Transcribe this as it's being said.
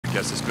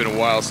Guess it's been a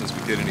while since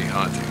we did any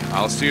hunting.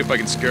 I'll see if I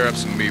can scare up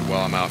some meat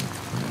while I'm out.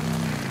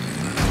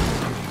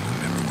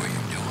 Remember where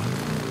you're going?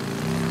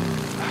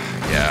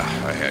 Yeah,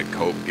 I had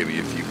Cope give me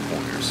a few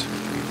pointers,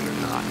 believe it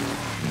or not.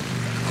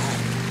 Oh,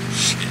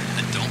 shit,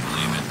 I don't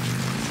believe it.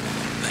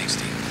 Thanks,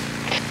 Steve.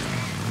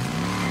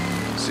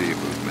 See you,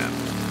 Movement.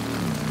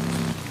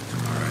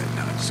 Alright,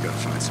 now I just gotta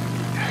find some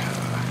meat.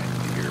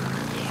 Deer,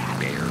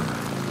 bear,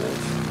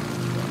 wolf.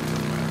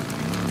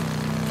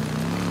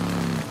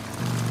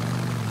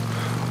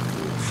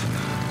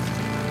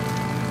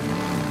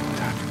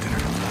 Time for dinner.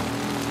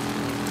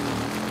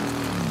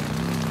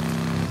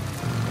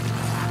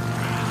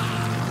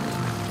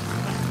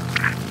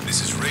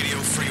 This is Radio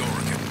Free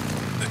Oregon.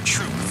 The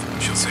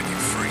truth shall set you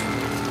free.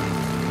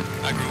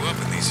 I grew up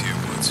in these here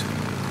woods.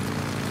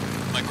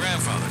 My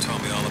grandfather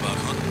taught me all about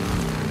hunting.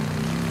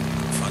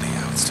 Funny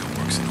how it still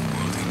works in a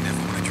world he never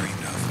would have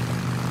dreamed of.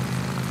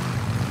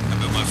 I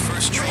built my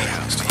first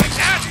treehouse to use as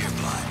a deer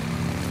blind.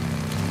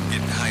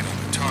 Getting height on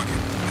the target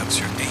helps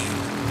your aim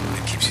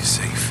and keeps you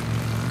safe.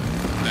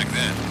 Back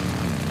then,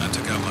 I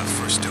took out my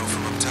first doe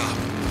from up top.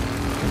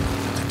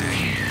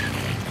 Today,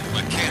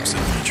 my camp's up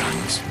in the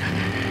trees.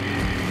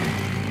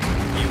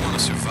 You want to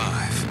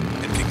survive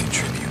and can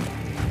contribute.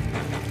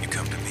 You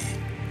come to me.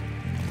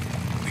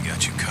 We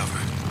got you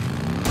covered.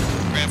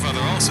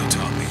 Grandfather also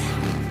taught me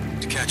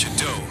to catch a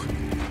doe.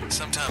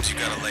 Sometimes you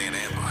gotta lay an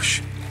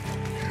ambush.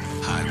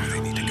 Hide where they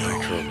need to go.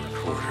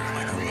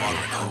 Like a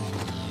watering hole.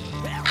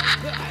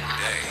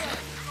 Today,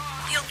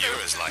 you're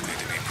as likely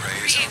to be prey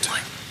as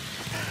hunted.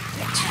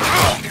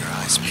 Keep your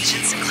eyes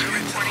peeled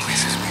for the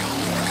places we all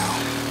want to go.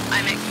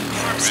 I'm at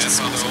Forbes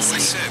Grandfather Disposal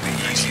always Site. said the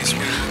easiest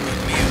way to put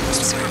me in was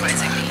to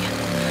Supervising me.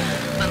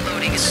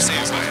 Unloading and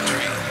stand disposal. by a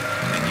tree,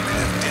 and you can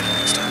have dinner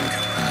next time you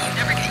come around. You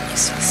never get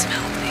used to the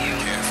smell, do you?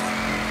 Careful.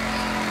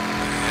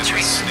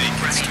 Every Train snake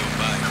can running still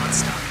bite,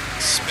 non-stop.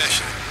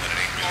 especially when it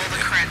ain't All really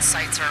the big. current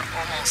sites are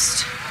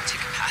almost to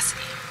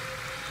capacity.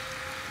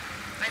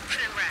 I put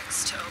in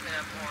recs to open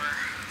up more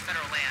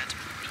federal land,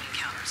 but the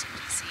encounters in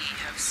DC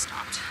have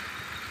stopped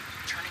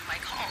returning my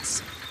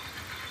calls.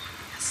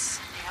 Yes,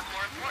 they have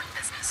more important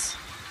business.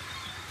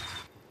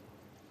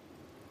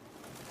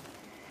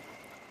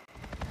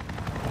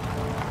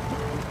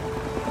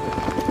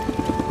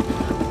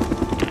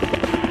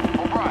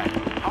 O'Brien,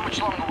 how much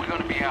longer are we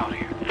going to be out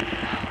here?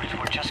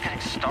 We're just getting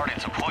started,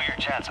 so pull your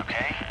chance,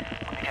 okay?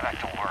 Let me get back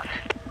to work.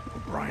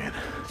 Brian,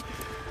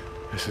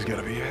 this is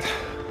gonna be it.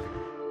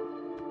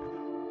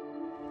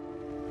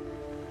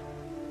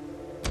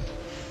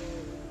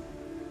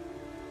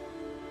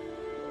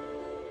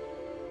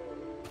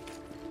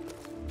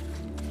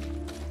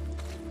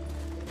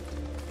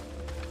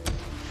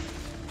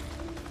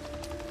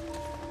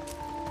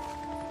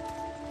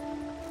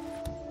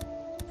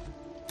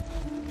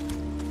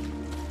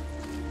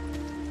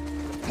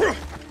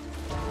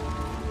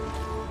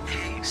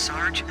 Hey,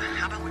 Sarge,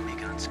 how about we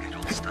make an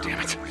unscheduled stop? damn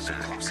it. We're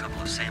back a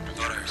couple of samples.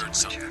 Thought I heard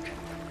something. Check.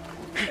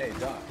 Hey,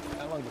 Doc,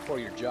 how long before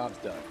your job's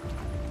done?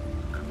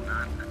 I'm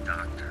not a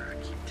doctor. I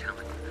keep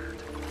telling you that.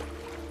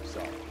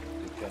 Sorry,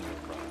 Lieutenant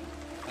O'Brien.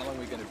 How long are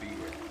we gonna be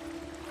here?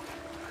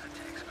 What it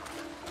takes, man.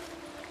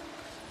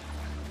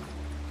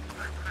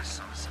 I thought I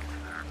saw something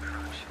in our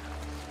approach.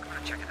 I'm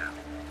gonna check it out.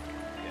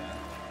 Yeah.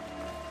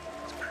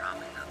 It's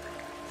probably nothing.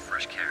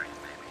 Fresh carrion,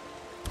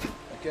 maybe.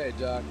 Okay,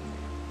 Doc.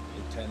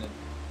 Lieutenant,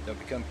 don't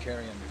become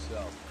carrion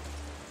yourself.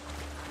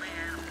 Only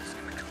animals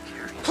can become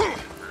carrion,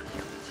 not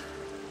humans.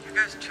 You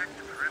guys checked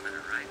the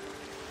perimeter, right?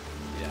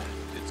 Yeah,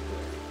 it's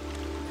clear.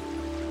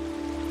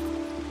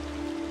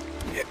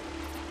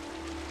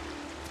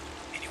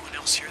 Anyone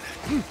else hear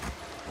that?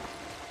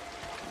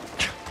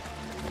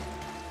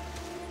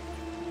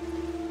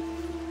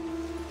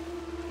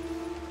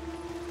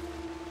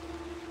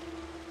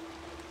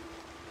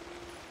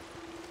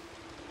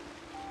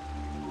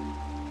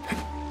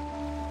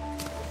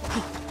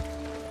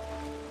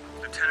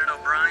 Lieutenant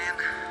O'Brien,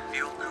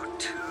 field note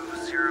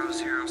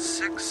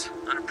 2006.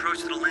 On approach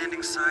to the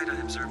landing site, I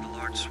observed a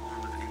large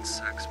swarm of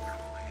insects,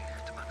 probably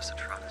Tabanus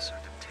atratus or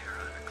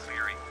Diptera, in a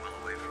clearing well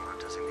away from our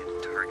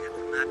designated target.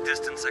 From that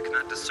distance, I could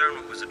not discern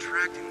what was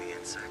attracting the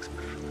insects,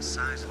 but from the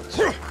size of the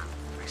swarm,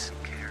 recent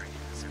carrion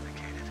is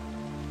indicated.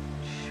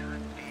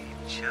 Should be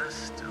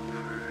just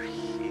over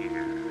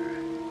here.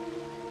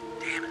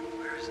 Damn it,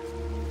 where is it?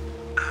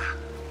 Ah,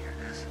 here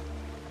it is.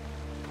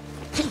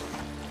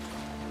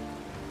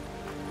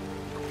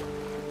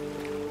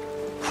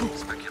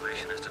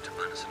 Speculation as to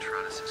Tabanus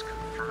atratus is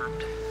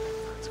confirmed.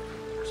 Lots of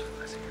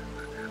horseflies here,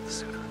 but I have the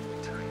suit on.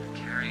 I tell you, the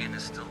carrion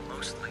is still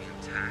mostly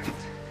intact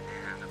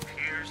and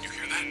appears to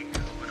be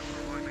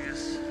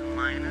Ovidorhormeus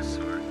minus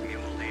or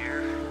mule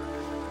deer.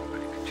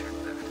 Nobody could check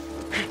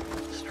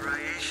that.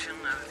 Striation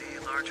of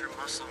the larger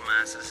muscle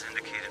masses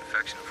indicate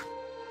infection.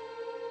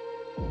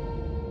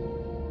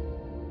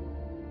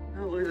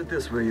 I'll leave it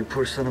this way, you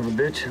poor son of a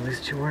bitch. At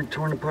least you weren't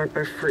torn apart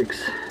by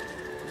freaks.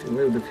 If you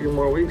lived a few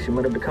more weeks, you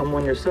might have become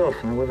one yourself.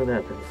 Now, whether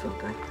that been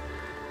something.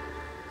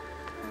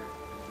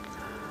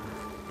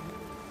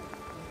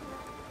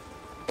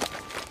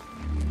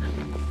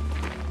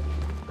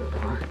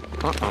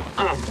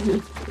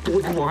 What do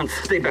you want?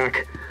 Stay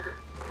back.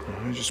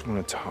 I just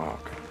want to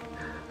talk.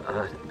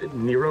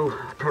 Nero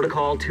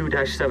Protocol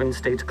 2-7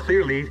 states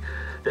clearly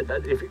that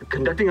if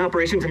conducting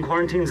operations in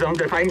quarantine zones,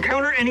 that if I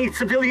encounter any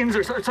civilians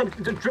or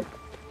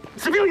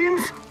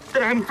civilians,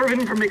 that I'm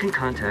forbidden from making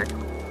contact.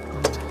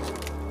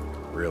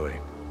 Really?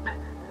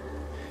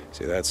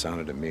 See, that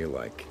sounded to me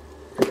like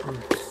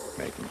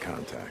making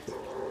contact.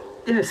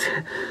 Yes.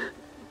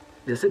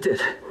 Yes, it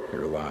did.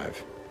 You're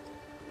alive.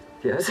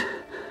 Yes.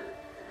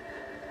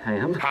 I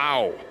am.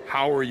 How?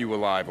 How are you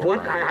alive, What?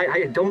 O'Brien?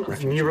 I don't.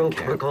 Refugee Nero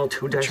camp. Protocol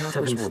The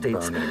choppers 2-7 were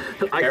states. burning.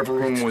 that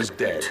Everyone was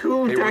dead. They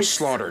were 2-7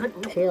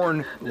 slaughtered,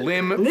 torn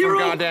limb Nero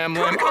for goddamn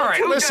limb. Protocol All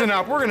right, 2-7 listen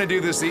up. We're gonna do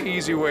this the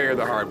easy way or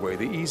the hard way.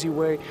 The easy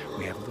way,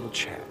 we have a little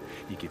chat.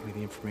 You give me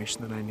the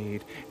information that I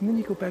need, and then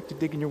you go back to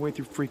digging your way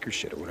through freaker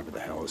shit or whatever the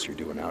hell else you're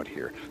doing out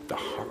here. The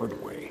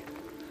hard way.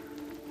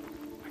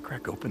 I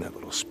crack open that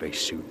little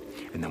spacesuit,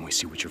 and then we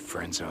see what your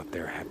friends out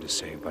there have to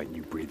say about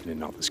you breathing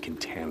in all this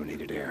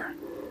contaminated air.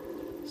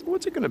 So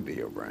what's it gonna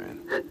be, O'Brien?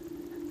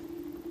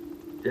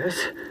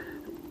 Yes.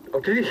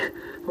 Okay.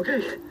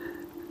 Okay.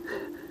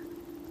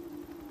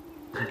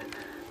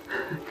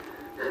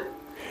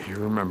 You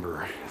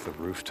remember the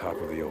rooftop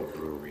of the old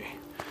brewery.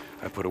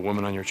 I put a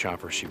woman on your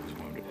chopper, she was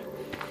wounded.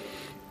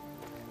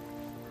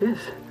 Yes.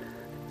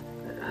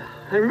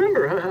 I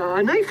remember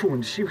a knife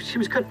wound. She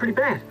was cut pretty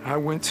bad. I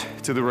went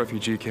to the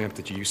refugee camp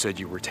that you said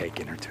you were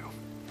taking her to.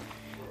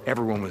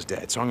 Everyone was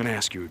dead, so I'm gonna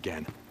ask you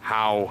again.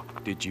 How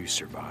did you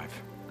survive?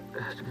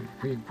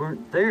 We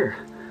weren't there.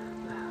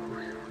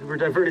 We were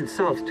diverted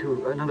south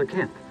to another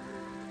camp.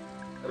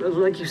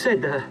 Like you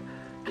said, the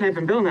camp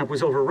in Belknap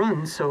was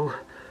overrun, so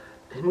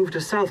they moved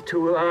us south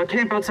to a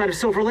camp outside of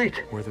Silver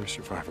Lake. Were there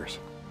survivors?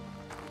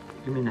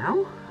 You mean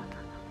now?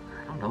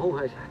 I don't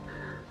know.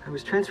 I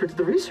was transferred to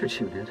the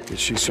research unit. Did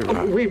she Oh,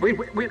 survive?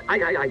 wait.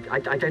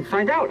 I can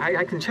find out.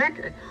 I can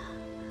check.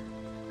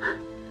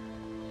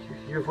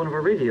 You have one of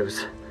our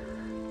radios.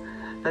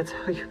 That's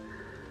how you...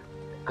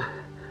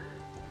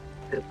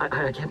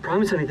 I can't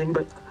promise anything,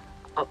 but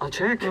I'll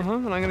check. And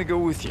I'm gonna go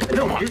with you.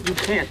 No, Come on. you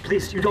can't.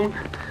 Please, you don't...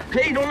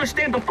 Hey, you don't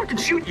understand. They'll fucking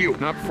shoot you.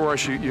 Not before I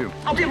shoot you.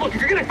 Okay, look, if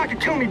you're gonna fucking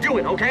kill me, do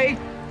it, okay?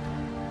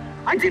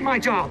 I did my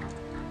job.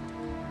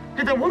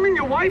 Did that woman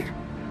your wife?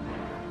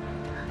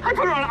 I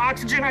put her on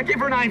oxygen. I gave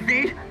her an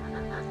IV.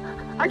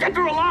 I kept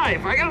her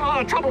alive. I got in a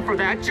lot of trouble for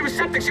that. She was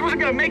septic. She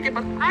wasn't gonna make it,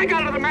 but I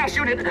got her to the MASH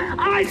unit.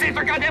 I saved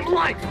her goddamn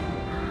life.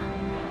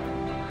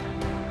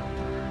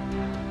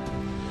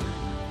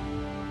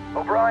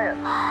 O'Brien,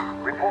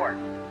 report.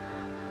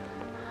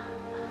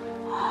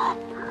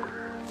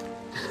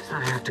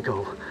 I have to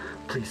go.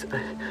 Please,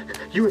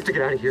 you have to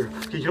get out of here.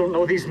 You don't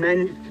know these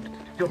men. You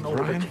don't know what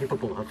Brian? they're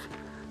capable of.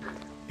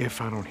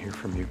 If I don't hear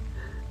from you,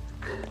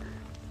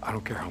 I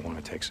don't care how long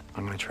it takes,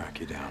 I'm gonna track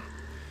you down.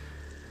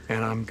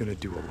 And I'm gonna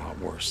do a lot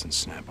worse than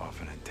snap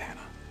off an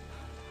antenna.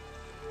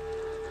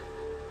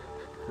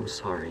 I'm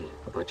sorry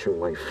about your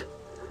wife.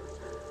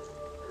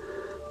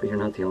 But you're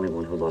not the only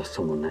one who lost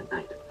someone that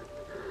night.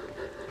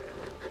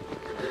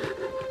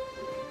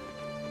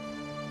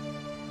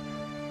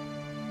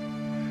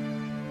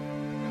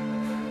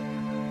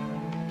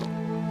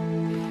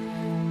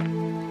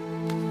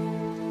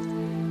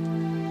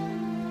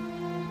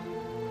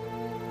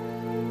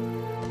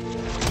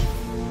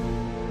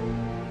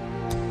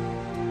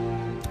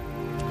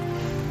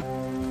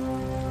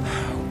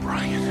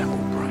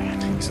 O'Brien,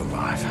 he's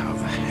alive. How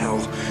the hell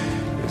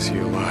is he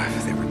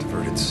alive? They were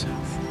diverted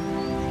south.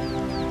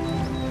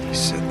 He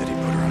said that he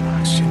put her on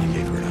oxygen, he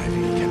gave her an IV,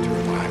 he kept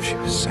her alive. She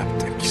was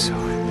septic, so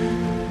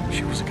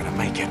she wasn't gonna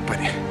make it, but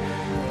he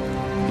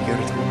got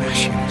her to the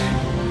MASH unit.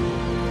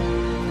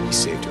 He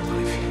saved her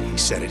life. He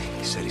said it.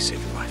 He said he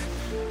saved her life.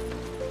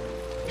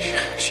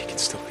 She can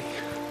still be.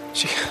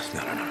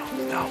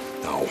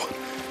 No.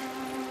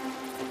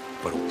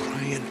 But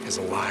O'Brien is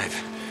alive.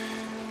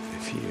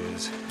 If he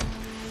is,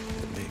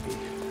 then maybe.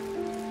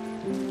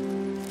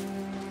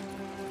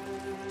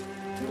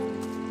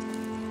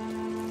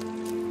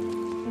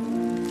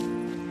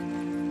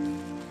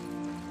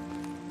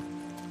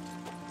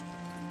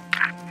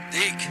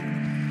 Deke,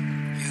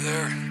 you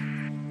there?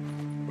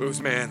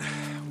 Booze man,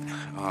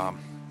 a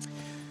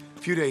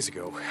few days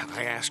ago,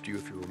 I asked you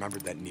if you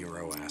remembered that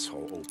Nero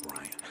asshole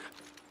O'Brien.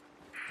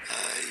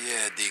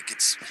 Yeah, Deke,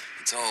 it's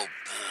all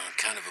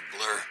kind of a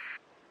blur.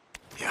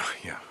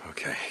 Yeah,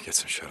 okay. Get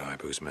some shut-eye,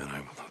 booze man. I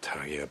will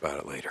tell you about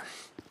it later.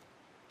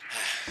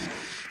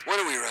 When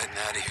are we riding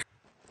out of here?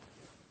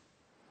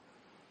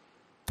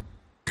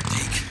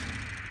 Deke?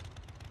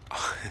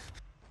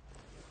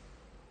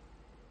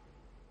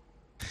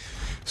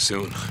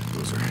 Soon,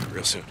 Boozer.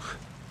 Real soon.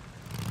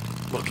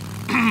 Look,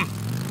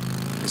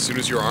 as soon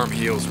as your arm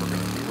heals, we're gonna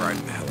be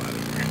riding the hell out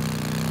of here.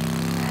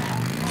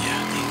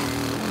 Yeah,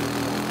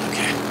 Deke.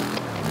 Okay.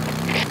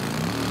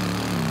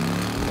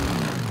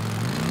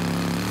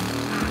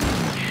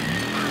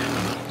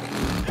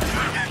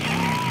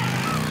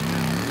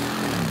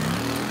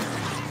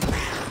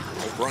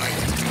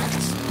 O'Brien.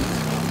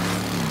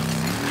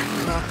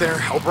 Come out there,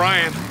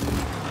 O'Brien.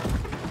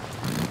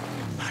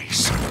 Oh, you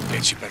son of a bitch.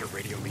 Alliance, you better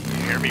radio me. You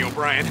hear me,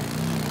 O'Brien?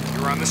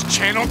 You're on this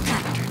channel. You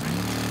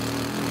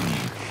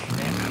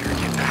better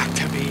get back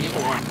to me,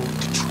 or I'm going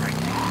to track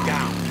you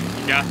down.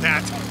 You got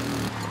that?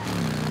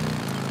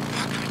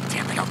 Oh, God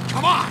damn it! Oh,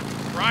 come on,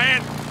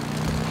 Brian.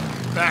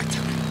 Back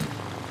to me.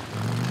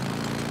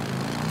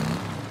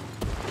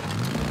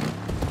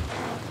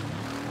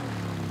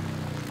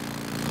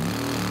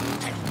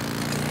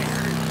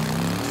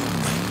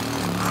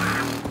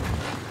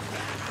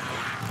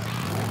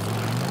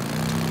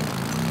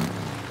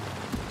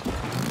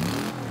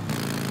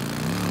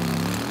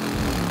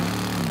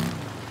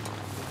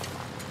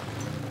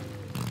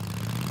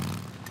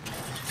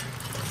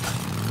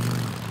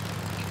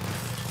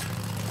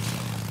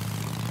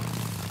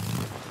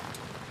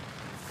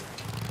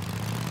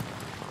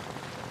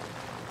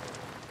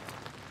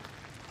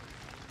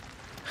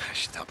 I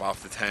should top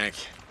off the tank.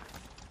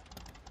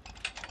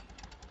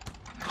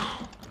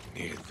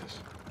 Needed this.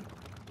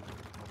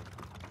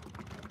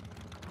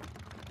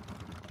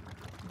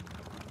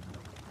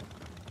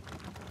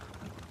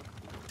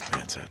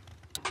 That's it.